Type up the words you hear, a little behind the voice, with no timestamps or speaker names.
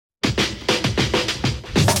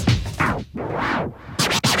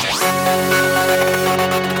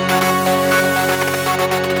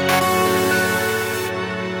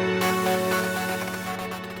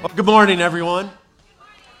Good morning, everyone.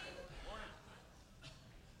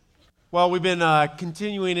 Well, we've been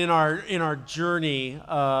continuing in our journey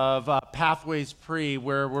of Pathways Pre,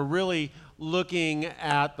 where we're really looking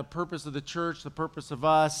at the purpose of the church, the purpose of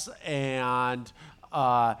us, and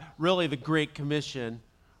really the Great Commission,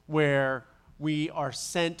 where we are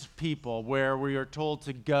sent people, where we are told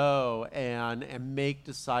to go and make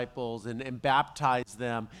disciples and baptize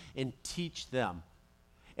them and teach them.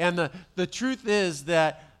 And the truth is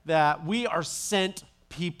that we are sent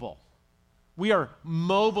people. We are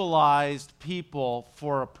mobilized people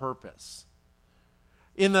for a purpose.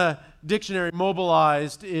 In the dictionary,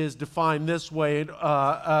 mobilized is defined this way,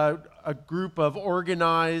 a group of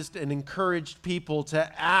organized and encouraged people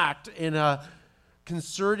to act in a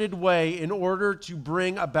concerted way in order to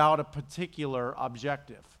bring about a particular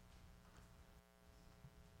objective.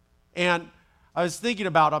 And I was thinking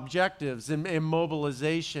about objectives and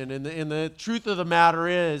mobilization, and the truth of the matter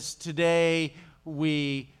is, today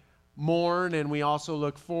we mourn and we also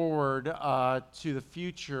look forward to the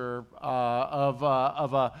future of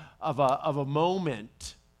a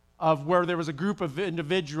moment of where there was a group of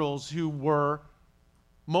individuals who were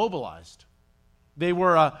mobilized. They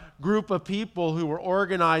were a group of people who were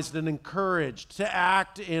organized and encouraged to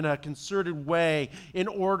act in a concerted way in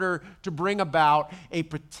order to bring about a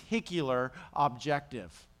particular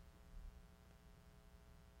objective.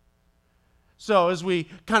 So as we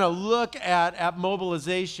kind of look at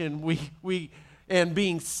mobilization, we and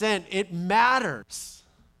being sent, it matters.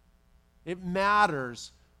 It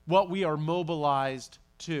matters what we are mobilized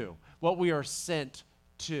to, what we are sent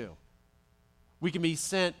to. We can be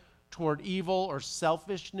sent toward evil or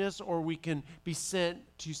selfishness, or we can be sent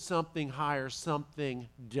to something higher, something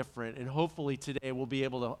different. And hopefully today we'll be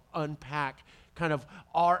able to unpack kind of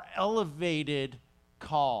our elevated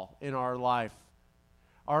call in our life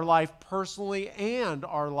personally and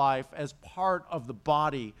our life as part of the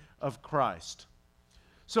body of Christ.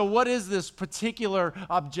 So what is this particular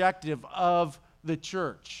objective of the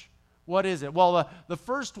church? What is it? Well, the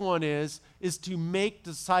first one is to make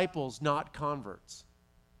disciples, not converts.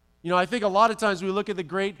 You know, I think a lot of times we look at the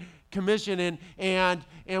Great Commission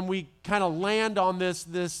and we kind of land on this,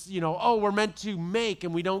 we're meant to make,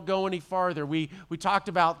 and we don't go any farther. We talked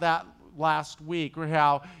about that last week, or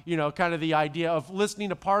how, kind of the idea of listening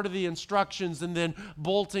to part of the instructions and then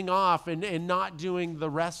bolting off and not doing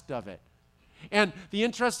the rest of it. And the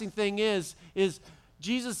interesting thing is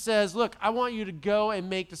Jesus says, look, I want you to go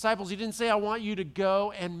and make disciples. He didn't say, I want you to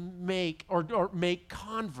go and make or make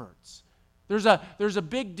converts. There's a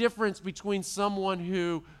big difference between someone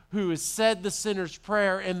who has said the sinner's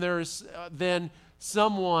prayer and there's then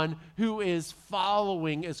someone who is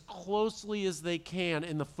following as closely as they can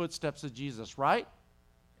in the footsteps of Jesus, right?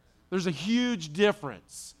 There's a huge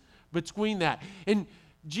difference between that. And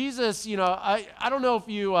Jesus, I don't know if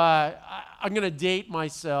you, I'm going to date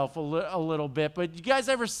myself a little bit, but you guys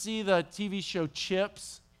ever see the TV show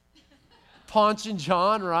Chips? Ponch and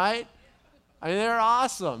John, right? I mean, they're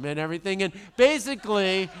awesome and everything. And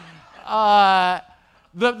basically,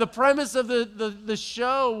 the premise of the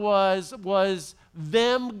show was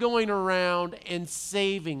them going around and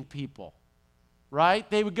saving people, right?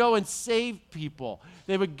 They would go and save people.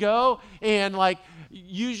 They would go and,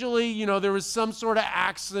 usually, there was some sort of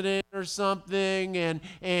accident or something,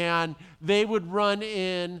 and they would run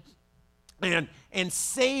in and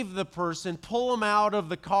save the person, pull them out of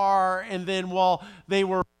the car, and then while they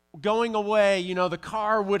were going away, the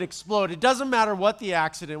car would explode. It doesn't matter what the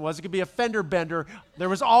accident was. It could be a fender bender. There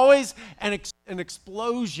was always an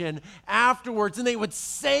explosion afterwards, and they would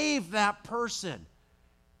save that person.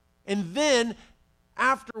 And then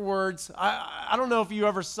afterwards, I don't know if you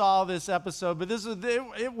ever saw this episode, but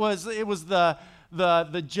it was the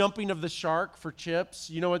jumping of the shark for Chips.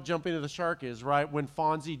 You know what jumping of the shark is, right? When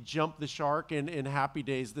Fonzie jumped the shark in Happy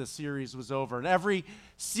Days, the series was over. And every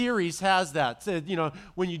series has that. So,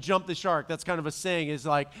 when you jump the shark, that's kind of a saying, is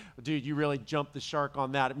like, dude, you really jumped the shark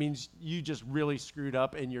on that. It means you just really screwed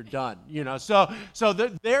up and you're done. So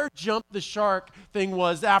their jump the shark thing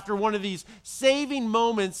was after one of these saving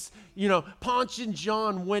moments. Ponch and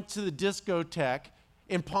John went to the discotheque,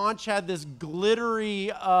 and Ponch had this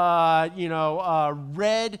glittery,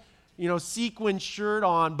 red, sequin shirt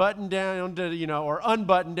on, buttoned down to, or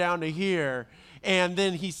unbuttoned down to here. And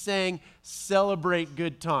then he sang "Celebrate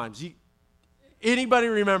Good Times." Anybody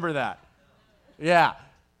remember that? Yeah.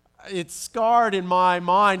 It's scarred in my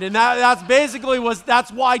mind. And that's basically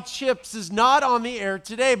that's why Chips is not on the air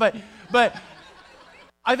today. But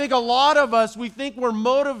I think a lot of us, we think we're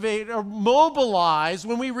motivated or mobilized.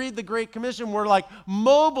 When we read the Great Commission, we're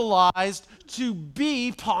mobilized to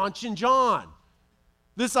be Ponch and John.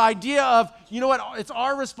 This idea of, you know what, it's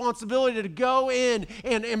our responsibility to go in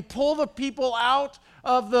and pull the people out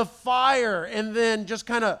of the fire and then just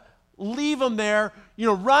kind of leave them there,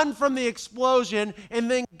 run from the explosion and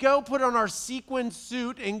then go put on our sequin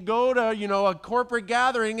suit and go to, a corporate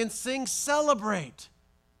gathering and sing Celebrate.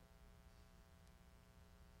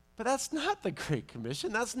 But that's not the Great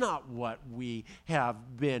Commission. That's not what we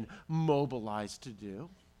have been mobilized to do.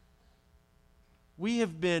 We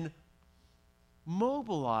have been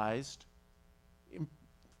mobilized,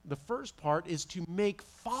 the first part is to make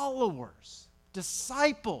followers,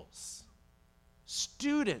 disciples,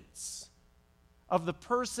 students of the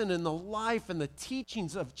person and the life and the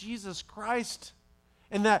teachings of Jesus Christ,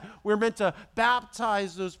 and that we're meant to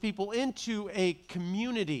baptize those people into a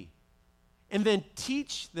community and then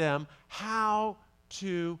teach them how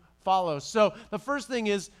to follow. So the first thing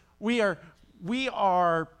is we are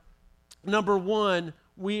number one,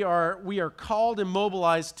 we are called and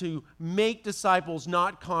mobilized to make disciples,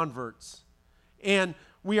 not converts. And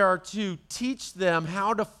we are to teach them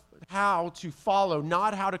how to follow,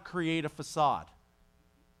 not how to create a facade.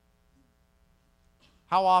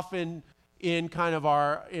 How often in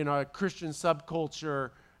our Christian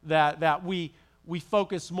subculture that we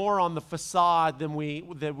focus more on the facade than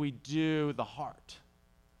we do the heart.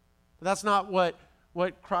 But that's not what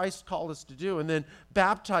Christ called us to do. And then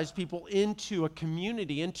baptize people into a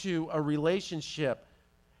community, into a relationship.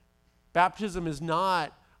 Baptism is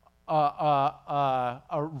not a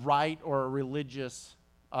rite or a religious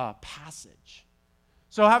passage.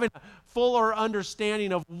 So having a fuller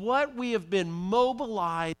understanding of what we have been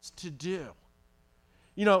mobilized to do.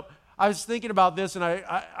 I was thinking about this, and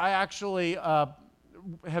I actually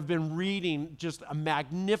have been reading just a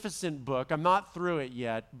magnificent book. I'm not through it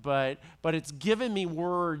yet, but it's given me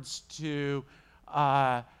words to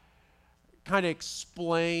kind of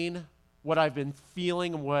explain what I've been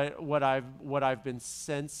feeling, what I've been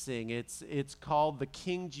sensing. It's called The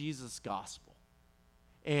King Jesus Gospel,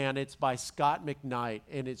 and it's by Scott McKnight,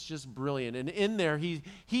 and it's just brilliant. And in there,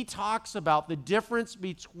 he talks about the difference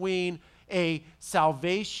between a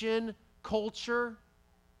salvation culture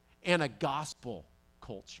and a gospel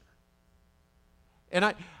culture. And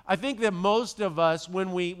I think that most of us,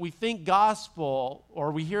 when we think gospel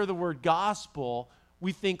or we hear the word gospel,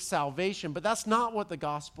 we think salvation, but that's not what the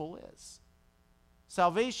gospel is.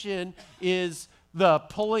 Salvation is the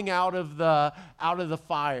pulling out of the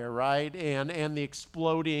fire, right? And the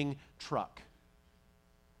exploding truck.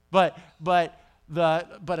 But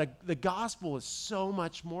the gospel is so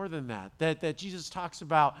much more than that Jesus talks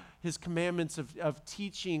about his commandments of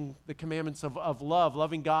teaching the commandments of love,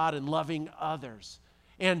 loving God and loving others,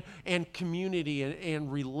 and community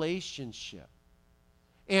and relationship.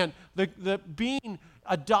 And the being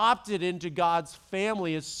adopted into God's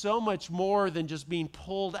family is so much more than just being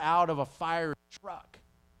pulled out of a fire truck.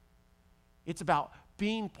 It's about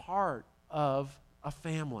being part of a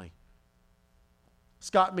family.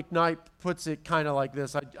 Scott McKnight puts it kind of like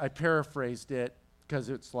this. I paraphrased it because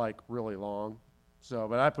it's like really long.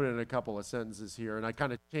 But I put it in a couple of sentences here, and I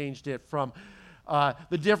kind of changed it from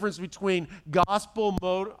the difference between gospel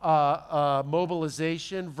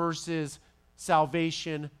mobilization versus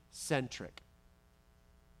salvation-centric.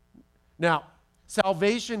 Now,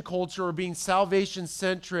 salvation culture, or being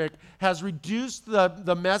salvation-centric, has reduced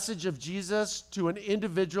the message of Jesus to an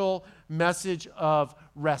individual message of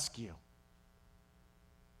rescue.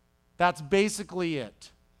 That's basically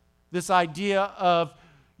it. This idea of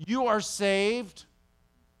you are saved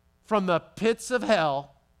from the pits of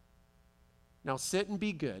hell. Now sit and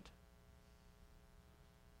be good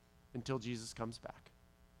until Jesus comes back.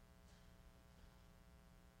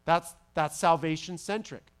 That's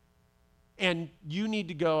salvation-centric. And you need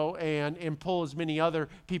to go and pull as many other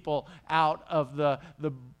people out of the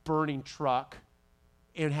burning truck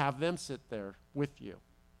and have them sit there with you.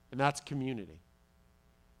 And that's community.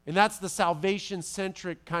 And that's the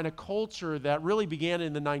salvation-centric kind of culture that really began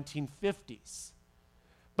in the 1950s.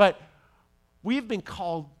 But we've been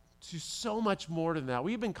called to so much more than that.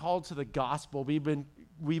 We've been called to the gospel. We've been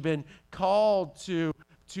called to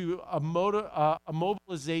a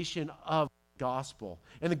mobilization of the gospel.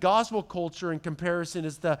 And the gospel culture, in comparison,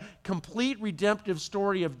 is the complete redemptive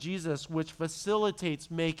story of Jesus, which facilitates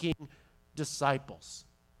making disciples.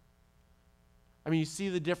 I mean, you see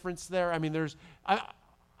the difference there? I mean,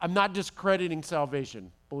 I'm not discrediting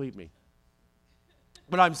salvation, believe me.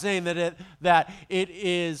 But I'm saying that it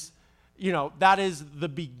is, that is the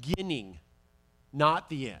beginning, not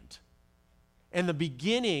the end. And the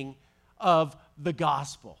beginning of the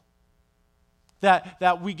gospel.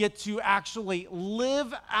 That we get to actually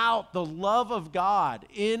live out the love of God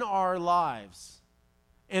in our lives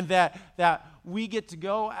and that we get to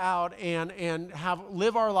go out and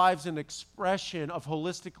live our lives in expression of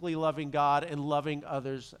holistically loving God and loving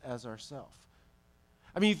others as ourselves.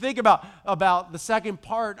 I mean, you think about the second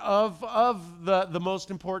part of the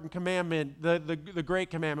most important commandment, the great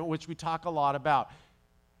commandment, which we talk a lot about.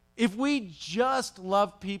 If we just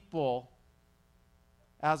love people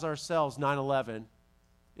as ourselves, 9/11,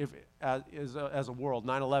 as a world,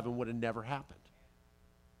 9/11 would have never happened.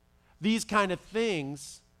 These kind of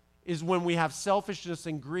things is when we have selfishness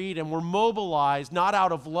and greed, and we're mobilized, not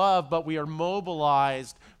out of love, but we are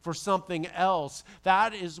mobilized for something else.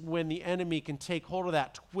 That is when the enemy can take hold of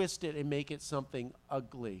that, twist it, and make it something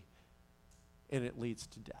ugly. And it leads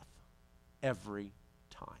to death every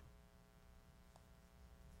time.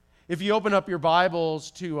 If you open up your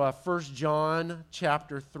Bibles to 1 John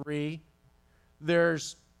chapter 3,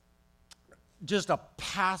 there's just a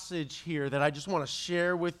passage here that I just want to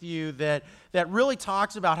share with you that really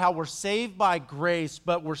talks about how we're saved by grace,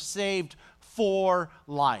 but we're saved for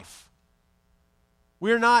life.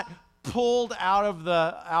 We're not pulled out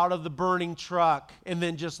of the burning truck and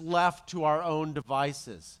then just left to our own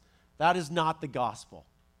devices. That is not the gospel.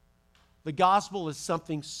 The gospel is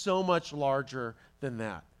something so much larger than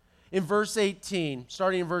that. In verse 18,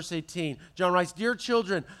 starting in verse 18, John writes, "Dear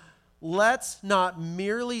children, let's not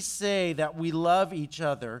merely say that we love each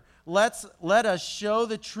other. Let us show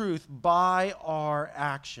the truth by our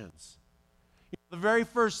actions." The very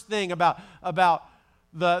first thing about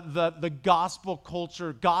the gospel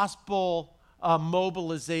culture, gospel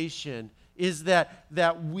mobilization, is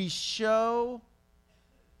that we show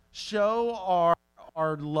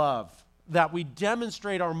our love, that we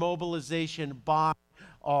demonstrate our mobilization by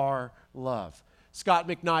our love. Scott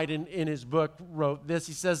McKnight in his book wrote this.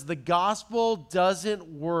 He says, "The gospel doesn't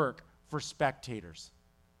work for spectators."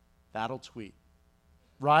 That'll tweet.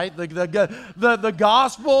 Right? The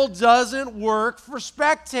gospel doesn't work for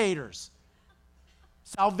spectators.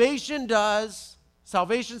 Salvation does.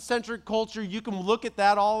 Salvation-centric culture, you can look at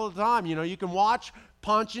that all the time. You know, you can watch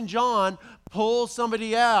Punch and John pull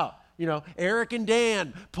somebody out. You know, Eric and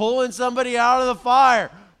Dan pulling somebody out of the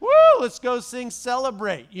fire. Woo, let's go sing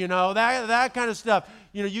Celebrate, you know, that kind of stuff.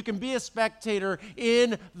 You know, you can be a spectator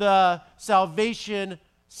in the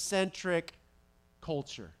salvation-centric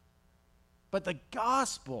culture. But the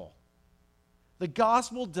gospel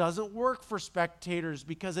doesn't work for spectators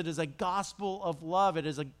because it is a gospel of love. It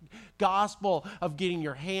is a gospel of getting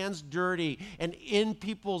your hands dirty and in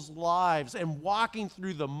people's lives and walking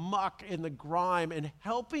through the muck and the grime and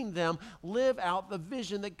helping them live out the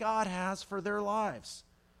vision that God has for their lives.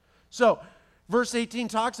 So, verse 18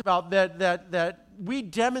 talks about that we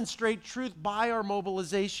demonstrate truth by our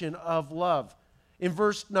mobilization of love. In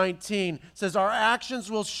verse 19, it says, "Our actions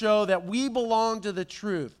will show that we belong to the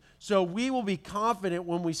truth, so we will be confident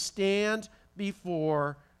when we stand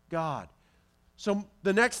before God." So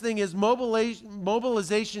the next thing is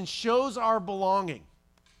mobilization shows our belonging.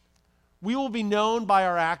 We will be known by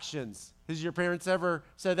our actions. Has your parents ever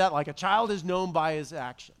said that? Like, a child is known by his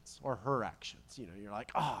actions or her actions. You know, you're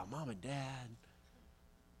like, "Oh, mom and dad,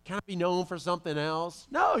 can I be known for something else?"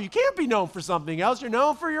 No, you can't be known for something else. You're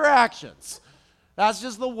known for your actions. That's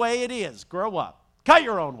just the way it is. Grow up. Cut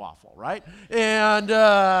your own waffle, right? And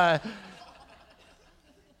that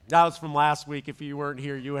was from last week. If you weren't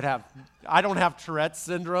here, you would have. I don't have Tourette's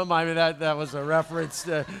syndrome. I mean, that was a reference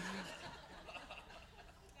to.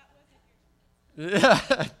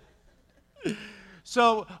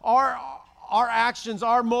 So our actions,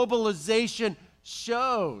 our mobilization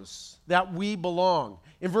shows that we belong.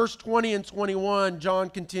 In verse 20 and 21, John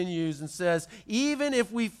continues and says, "Even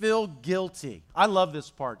if we feel guilty." I love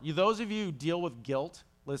this part. Those of you who deal with guilt,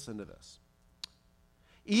 listen to this.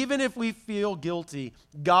 "Even if we feel guilty,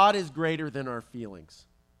 God is greater than our feelings,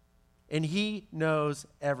 and He knows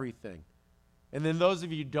everything." And then those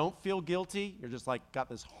of you who don't feel guilty, you're just like got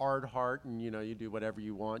this hard heart and, you know, you do whatever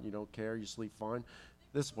you want, you don't care, you sleep fine.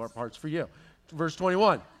 This part's for you. Verse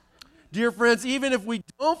 21. "Dear friends, even if we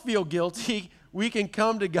don't feel guilty, we can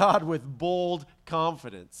come to God with bold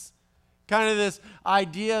confidence." Kind of this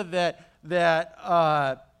idea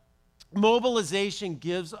that mobilization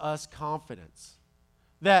gives us confidence.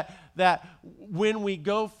 That when we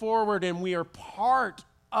go forward and we are part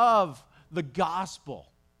of the gospel,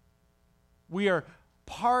 we are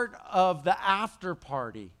part of the after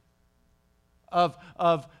party of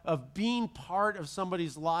being part of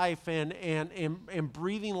somebody's life and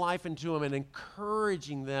breathing life into them and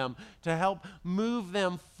encouraging them to help move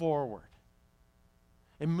them forward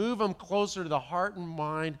and move them closer to the heart and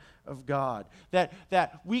mind of God.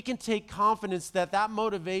 That we can take confidence that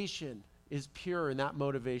motivation is pure and that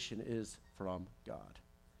motivation is from God.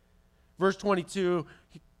 Verse 22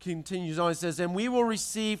 continues on. It says, and we will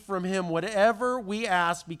receive from him whatever we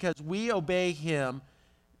ask because we obey him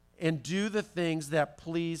and do the things that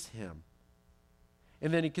please him.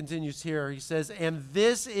 And then he continues here. He says, and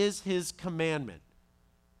this is his commandment.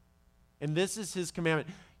 And this is his commandment.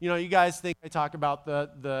 You know, you guys think I talk about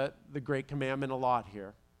the great commandment a lot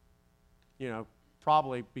here. You know,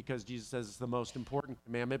 probably because Jesus says it's the most important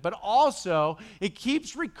commandment. But also, it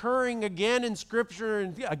keeps recurring again in Scripture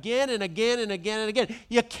and again and again and again and again.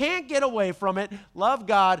 You can't get away from it. Love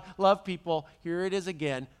God, love people. Here it is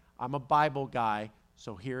again. I'm a Bible guy,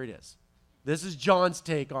 so here it is. This is John's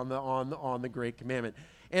take on the great commandment.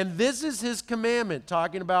 And this is his commandment,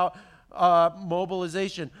 talking about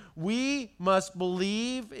mobilization. We must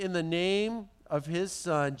believe in the name of his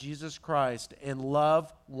Son, Jesus Christ, and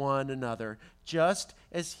love one another, just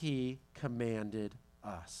as he commanded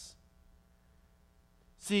us.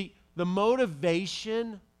 See, the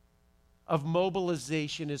motivation of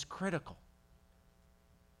mobilization is critical.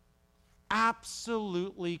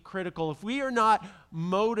 Absolutely critical. If we are not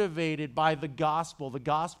motivated by the gospel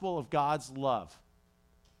of God's love,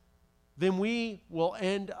 then we will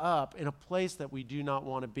end up in a place that we do not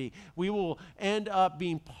want to be. We will end up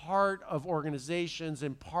being part of organizations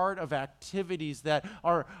and part of activities that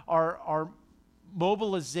our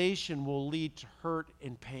mobilization will lead to hurt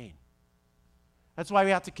and pain. That's why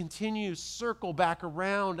we have to continue to circle back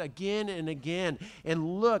around again and again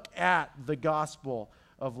and look at the gospel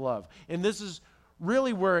of love. And this is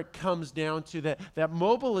really where it comes down to, that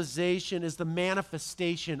mobilization is the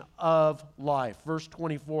manifestation of life. Verse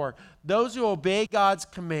 24, those who obey God's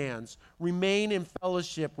commands remain in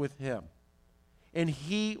fellowship with him, and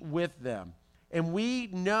he with them. And we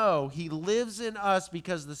know he lives in us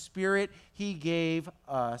because the Spirit he gave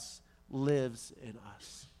us lives in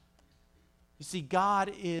us. You see,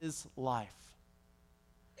 God is life.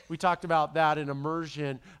 We talked about that in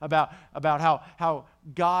immersion, about how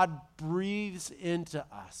God breathes into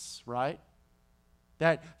us, right?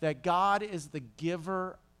 That God is the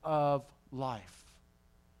giver of life.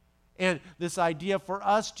 And this idea for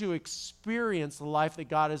us to experience the life that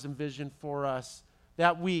God has envisioned for us,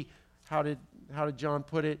 that we, how did John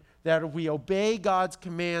put it? That we obey God's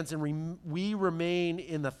commands and we remain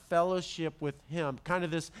in the fellowship with him. Kind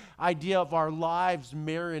of this idea of our lives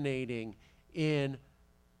marinating in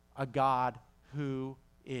a God who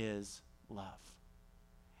is love.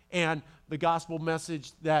 And the gospel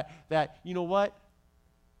message that you know what?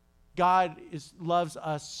 God loves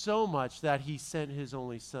us so much that he sent his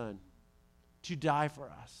only Son to die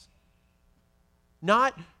for us.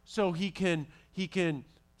 Not so he can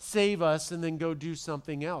save us and then go do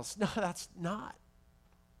something else. No, that's not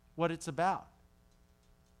what it's about.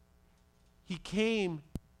 He came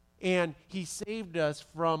and he saved us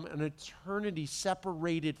from an eternity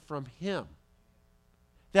separated from him.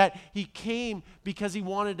 That he came because he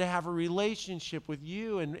wanted to have a relationship with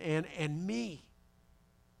you and me.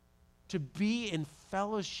 To be in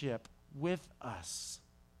fellowship with us.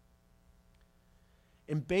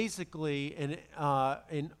 And basically,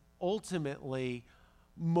 and ultimately,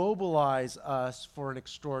 mobilize us for an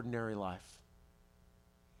extraordinary life.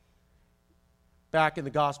 Back in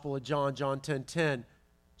the Gospel of John 10:10,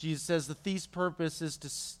 Jesus says, the thief's purpose is to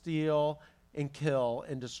steal and kill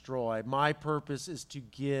and destroy. My purpose is to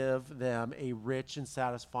give them a rich and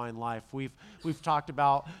satisfying life. We've talked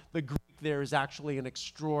about the Greek there is actually an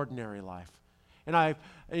extraordinary life. And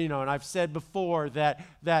I've said before that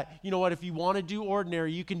you know what, if you want to do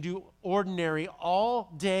ordinary, you can do ordinary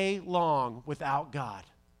all day long without God.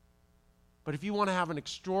 But if you want to have an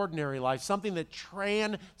extraordinary life, something that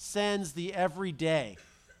transcends the everyday,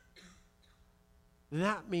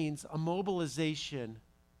 that means a mobilization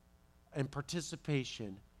and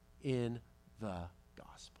participation in the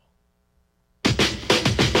gospel.